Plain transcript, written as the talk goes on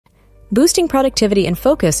Boosting productivity and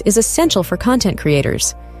focus is essential for content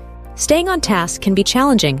creators. Staying on task can be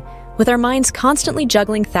challenging, with our minds constantly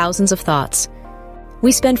juggling thousands of thoughts.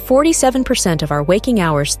 We spend 47% of our waking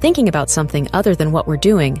hours thinking about something other than what we're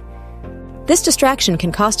doing. This distraction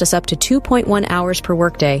can cost us up to 2.1 hours per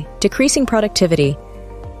workday, decreasing productivity.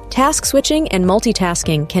 Task switching and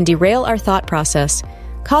multitasking can derail our thought process,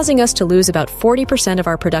 causing us to lose about 40% of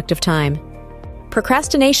our productive time.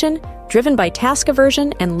 Procrastination, driven by task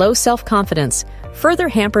aversion and low self-confidence, further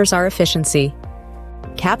hampers our efficiency.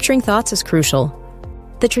 Capturing thoughts is crucial.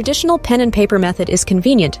 The traditional pen and paper method is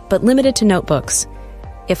convenient but limited to notebooks.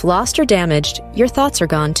 If lost or damaged, your thoughts are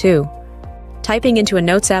gone too. Typing into a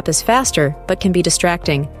notes app is faster but can be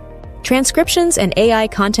distracting. Transcriptions and AI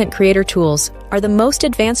content creator tools are the most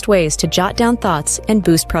advanced ways to jot down thoughts and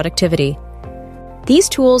boost productivity. These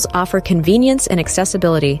tools offer convenience and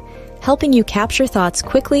accessibility, helping you capture thoughts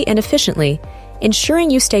quickly and efficiently, ensuring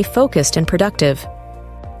you stay focused and productive.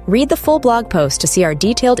 Read the full blog post to see our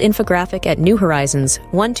detailed infographic at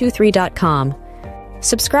newhorizons123.com.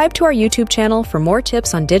 Subscribe to our YouTube channel for more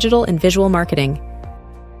tips on digital and visual marketing.